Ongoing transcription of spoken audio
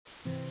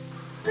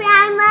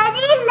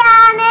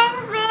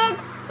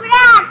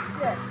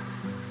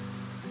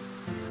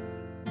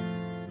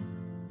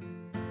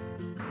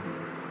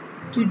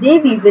Today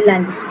we will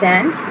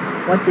understand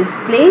what is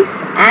place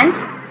and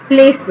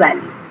place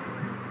value.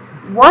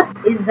 What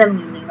is the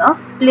meaning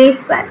of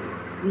place value?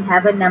 We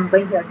have a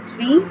number here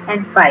 3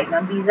 and 5.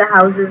 Now these are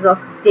houses of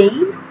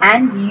tail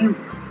and U,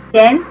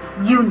 10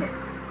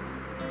 units.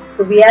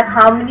 So we have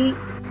how many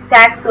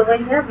stacks over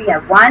here? We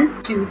have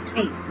 1, 2,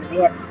 3. So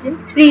they have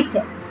written 3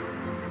 tens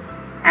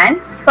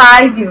and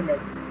 5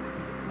 units.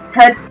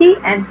 30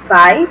 and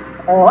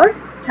 5 or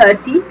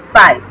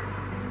 35.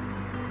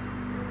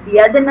 The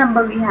other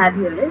number we have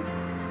here is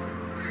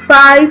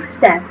 5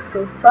 stacks.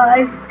 So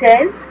 5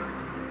 tens,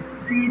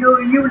 0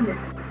 units.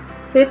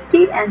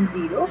 50 and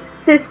 0,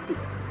 50.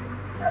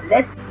 Now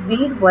let's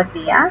read what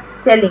they are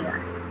telling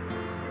us.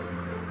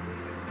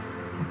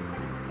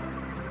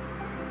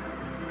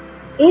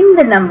 In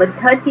the number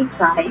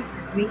 35,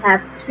 we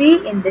have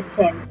 3 in the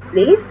tens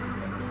place.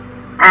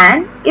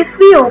 And if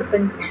we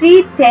open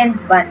 3 tens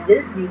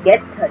bundles, we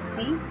get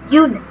 30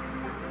 units.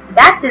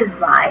 That is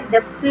why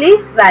the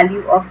place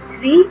value of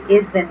 3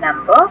 is the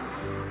number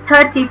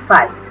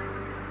 35.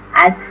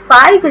 As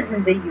 5 is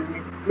in the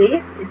units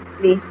place, its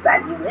place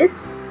value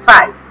is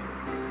 5.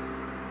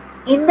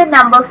 In the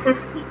number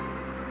 50,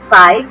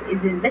 5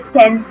 is in the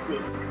tens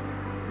place.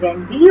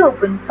 When we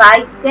open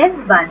 5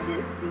 tens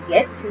bundles, we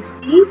get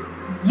 50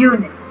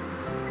 units.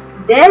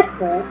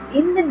 Therefore,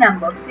 in the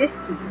number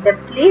 50, the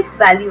place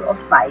value of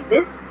 5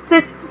 is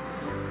 50.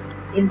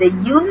 In the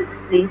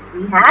units place,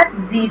 we have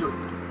 0,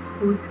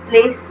 whose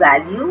place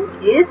value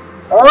is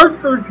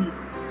also 0.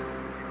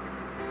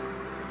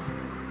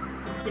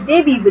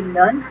 Today we will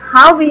learn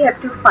how we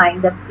have to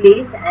find the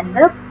place and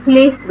the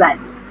place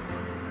value.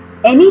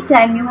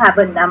 Anytime you have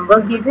a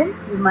number given,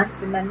 you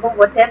must remember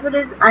whatever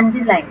is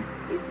underlined.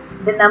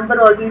 The number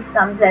always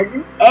comes as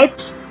an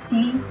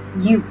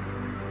HTU.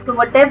 So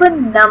whatever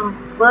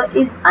number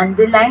is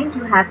underlined,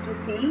 you have to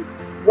see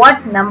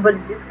what number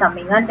it is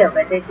coming under,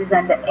 whether it is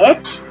under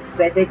H,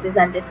 whether it is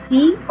under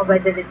T, or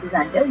whether it is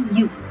under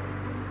U.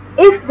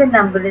 If the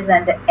number is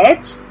under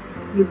H,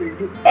 you will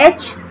do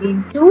H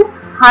into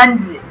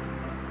 100.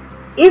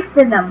 If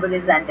the number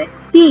is under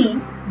T,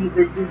 you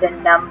will do the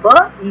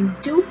number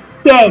into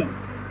 10.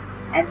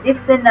 And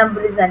if the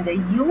number is under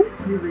U,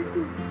 you will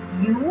do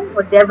U,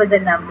 whatever the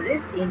number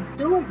is,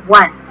 into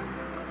 1.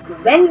 So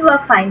when you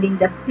are finding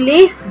the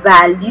place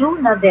value,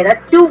 now there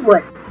are two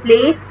words,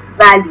 place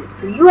value.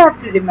 So you have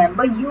to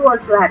remember, you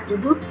also have to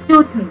do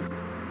two things.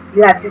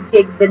 You have to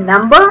take the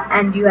number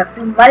and you have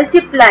to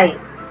multiply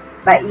it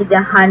by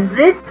either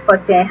hundreds for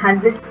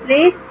hundreds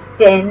place,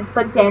 tens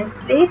for tens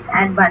place,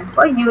 and 1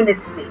 for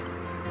units place.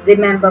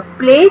 Remember,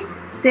 place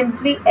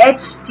simply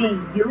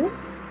HTU,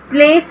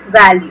 place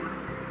value.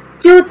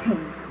 Two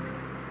things,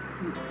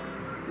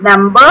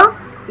 number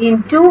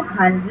into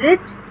 100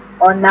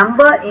 or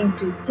number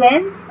into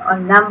tens or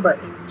number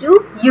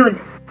into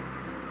units.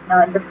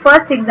 Now in the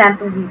first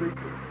example we will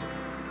see.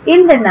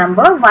 In the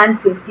number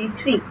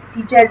 153,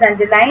 teacher has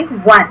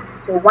underlined 1.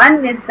 So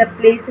 1 is the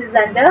places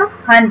under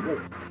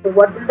hundreds. So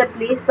what will the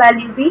place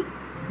value be?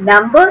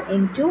 Number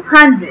into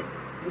 100,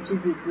 which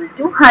is equal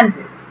to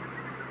 100.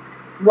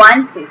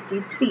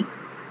 153.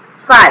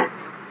 5.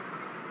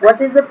 What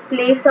is the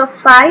place of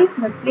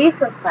 5? The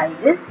place of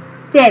 5 is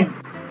tens.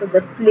 So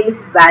the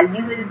place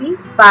value will be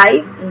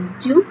 5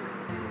 into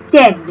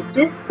 10, which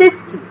is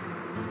 50.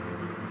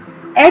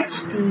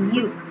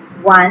 HTU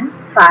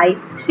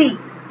 153.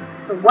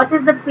 So what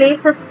is the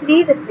place of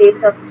 3? The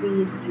place of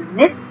 3 is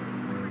units.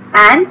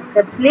 And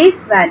the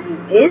place value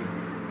is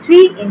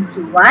 3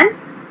 into 1,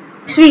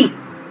 3.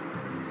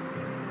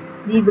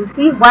 We will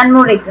see one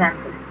more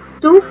example.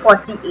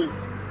 248.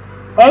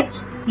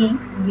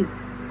 HTU.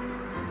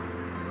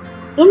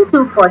 In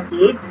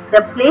 248,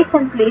 the place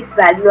and place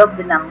value of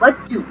the number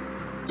 2.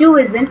 2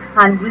 is in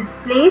hundreds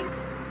place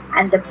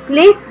and the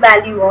place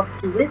value of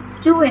 2 is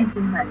 2 into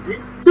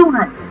 100,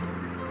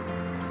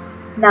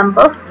 200.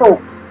 Number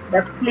 4.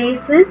 The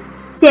place is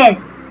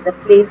 10. The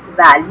place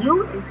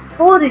value is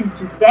 4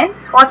 into 10,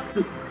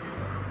 40.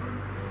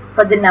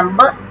 For the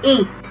number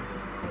 8,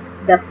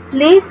 the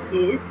place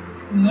is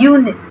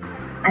units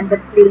and the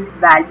place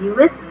value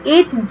is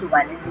 8 into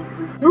 1 is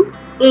equal to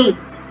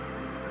 8.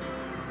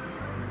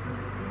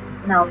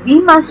 Now we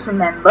must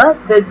remember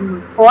the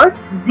rule for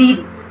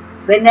 0.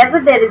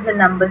 Whenever there is a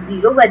number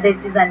 0, whether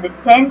it is under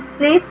tens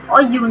place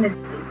or units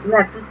place, you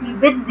have to see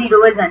which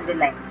 0 is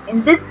underlined.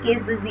 In this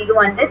case, the 0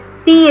 under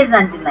T is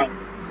underlined.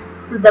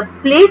 So the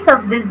place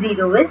of this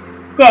 0 is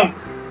 10.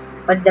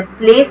 But the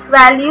place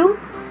value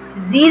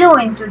 0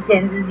 into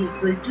tens is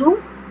equal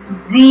to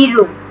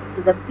 0.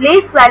 So the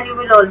place value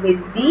will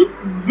always be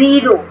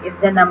 0 if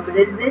the number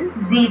is in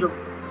 0.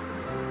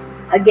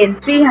 Again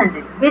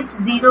 300. Which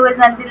 0 is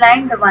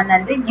underlined? The one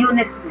under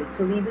units place.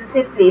 So we will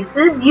say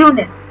places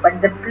units.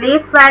 But the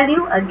place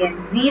value again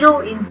 0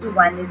 into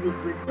 1 is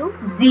equal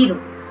to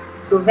 0.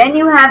 So when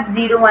you have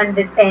 0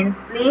 under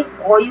tens place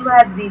or you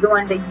have 0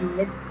 under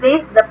units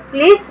place, the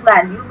place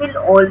value will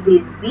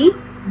always be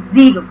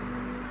 0.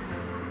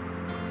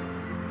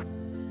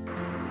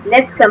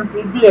 Let's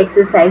complete the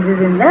exercises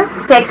in the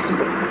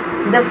textbook.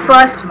 The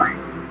first one.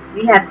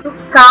 we have to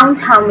count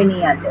how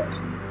many are there.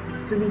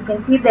 So we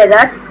can see there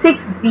are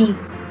 6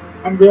 beads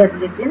and they have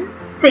written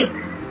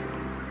 6.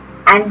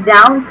 And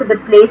down for the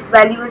place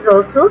value is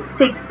also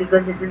 6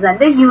 because it is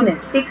under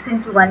units. 6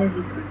 into 1 is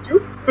equal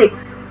to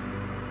 6.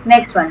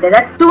 Next one, there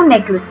are 2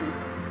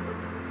 necklaces.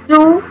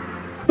 2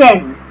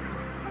 tens.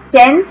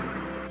 Tens,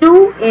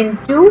 2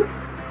 into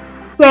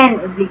 10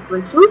 is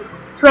equal to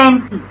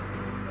 20.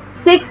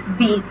 6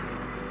 beads.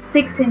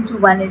 6 into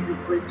 1 is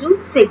equal to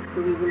 6.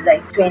 So we will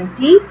write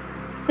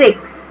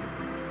 26.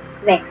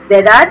 Next,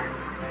 there are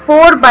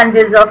 4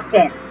 bundles of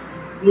 10.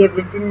 We have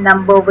written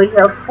number over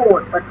here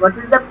 4. But what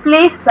is the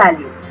place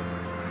value?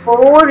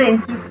 4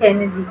 into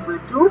 10 is equal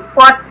to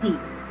 40.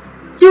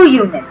 2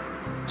 units.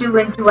 2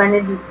 into 1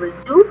 is equal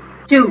to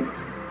 2.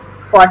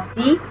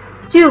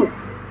 42.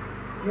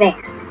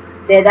 Next,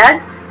 there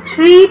are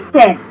 3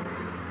 tens.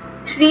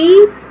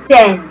 3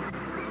 tens.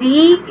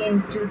 3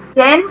 into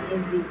 10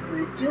 is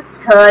equal to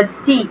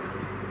 30.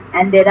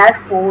 And there are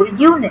 4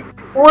 units.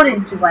 4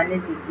 into 1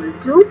 is equal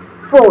to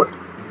 4.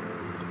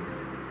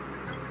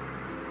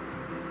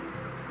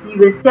 We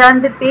will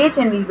turn the page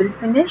and we will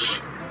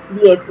finish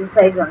the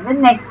exercise on the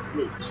next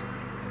page.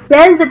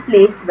 Tell the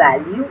place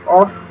value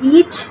of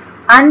each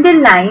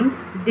underlined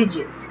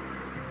digit.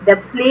 The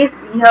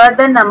place, here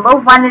the number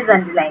 1 is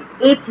underlined,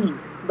 18.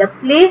 The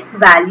place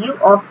value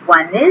of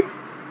 1 is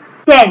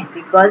 10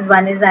 because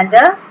 1 is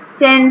under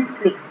tens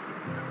place,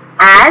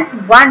 as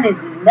 1 is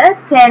in the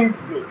tens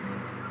place.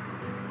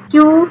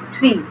 2,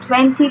 3,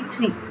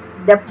 23.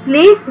 The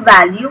place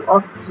value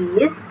of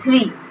 3 is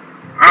 3,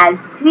 as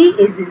 3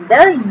 is in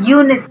the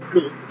units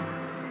place.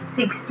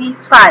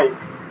 65.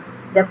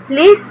 The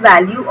place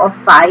value of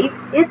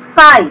 5 is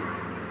 5,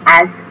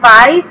 as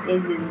 5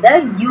 is in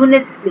the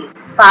units place.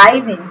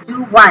 5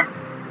 into 1.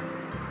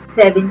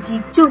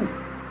 72.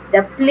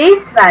 The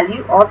place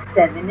value of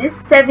 7 is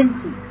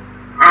 70,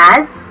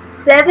 as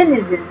 7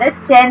 is in the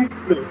tens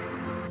place.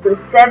 So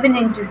 7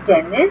 into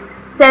 10 is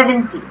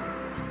 70.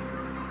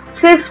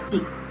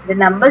 50. The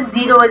number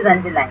 0 is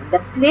underlined. The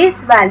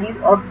place value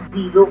of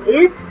 0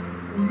 is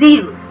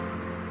 0,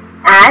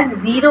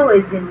 as 0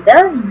 is in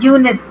the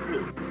units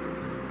place.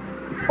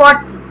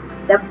 40.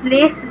 The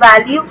place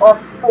value of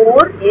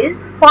 4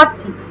 is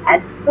 40,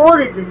 as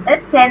 4 is in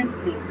the tens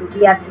place. So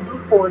we have to do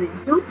 4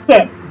 into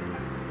 10.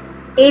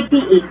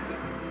 88.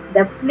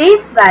 The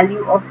place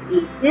value of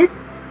 8 is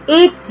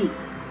 80,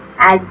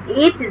 as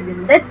 8 is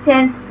in the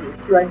tens place.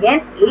 So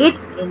again 8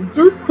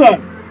 into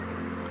 10.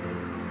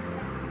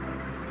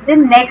 The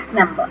next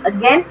number,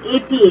 again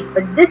 88,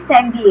 but this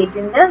time the 8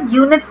 in the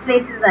units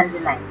place is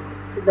underlined.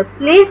 So the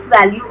place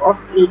value of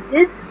 8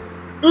 is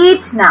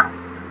 8 now,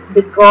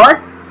 because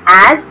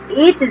as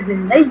 8 is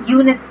in the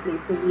units place.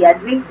 So we are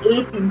doing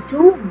 8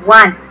 into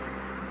 1.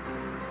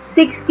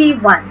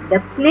 61.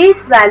 The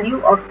place value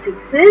of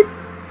 6 is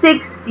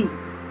 60,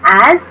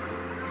 as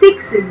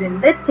 6 is in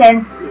the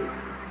tens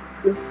place.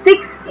 So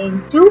 6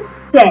 into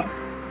 10.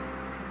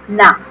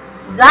 Now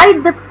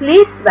write the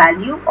place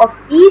value of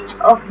each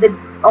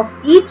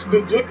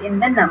digit in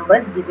the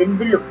numbers given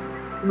below.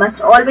 You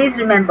must always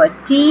remember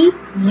TU,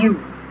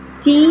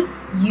 TU,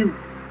 TU,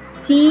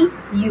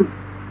 TU,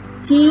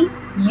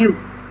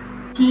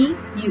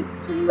 TU.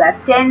 So you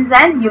have tens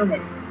and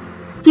units.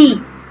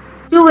 T,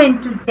 2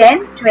 into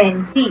 10,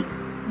 20.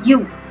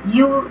 U,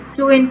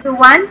 2 into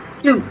 1,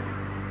 2.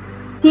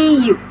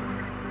 TU.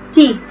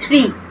 T,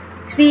 3.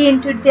 3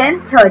 into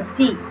 10,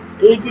 30.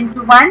 8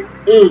 into 1,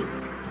 8.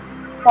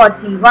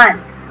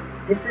 41.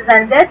 This is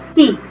under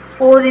T.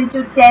 4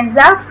 into 10s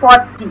are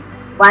 40.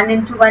 1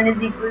 into 1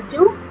 is equal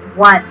to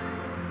 1.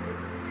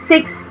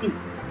 60.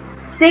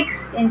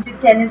 6 into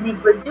 10 is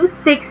equal to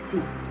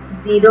 60.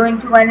 0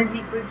 into 1 is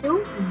equal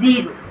to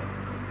 0.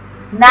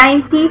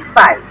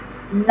 95.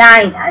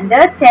 9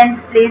 under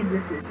tens place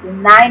this is. So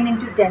 9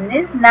 into 10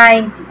 is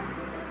 90.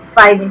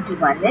 5 into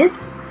 1 is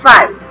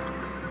 5.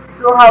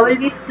 So how will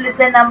we split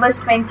the numbers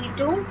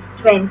 22,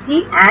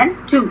 20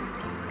 and 2?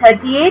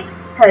 38,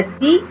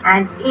 30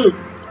 and 8.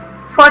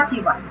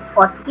 41,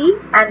 40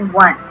 and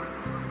 1.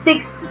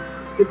 60,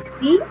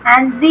 60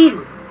 and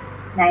 0.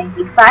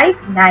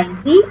 95,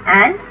 90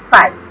 and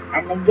 5.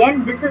 And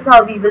again this is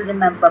how we will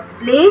remember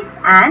place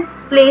and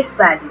place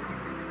value.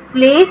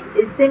 Place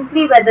is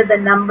simply whether the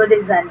number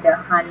is under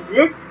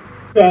hundreds,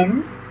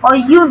 tens or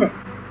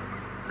units.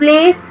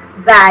 Place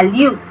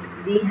value,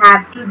 we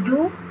have to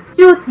do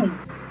two things.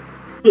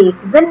 Take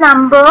the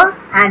number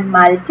and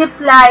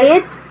multiply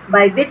it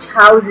by which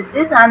house it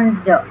is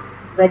under,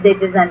 whether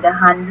it is under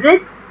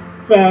hundreds,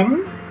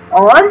 tens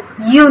or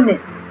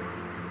units.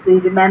 So you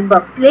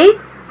remember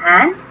place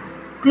and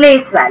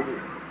place value.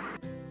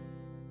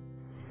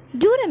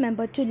 Do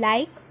remember to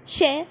like,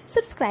 share,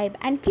 subscribe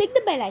and click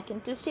the bell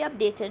icon to stay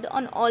updated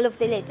on all of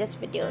the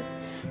latest videos.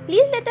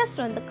 Please let us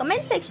know in the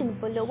comment section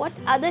below what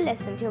other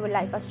lessons you would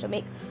like us to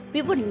make.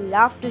 We would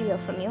love to hear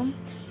from you.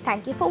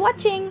 Thank you for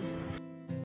watching.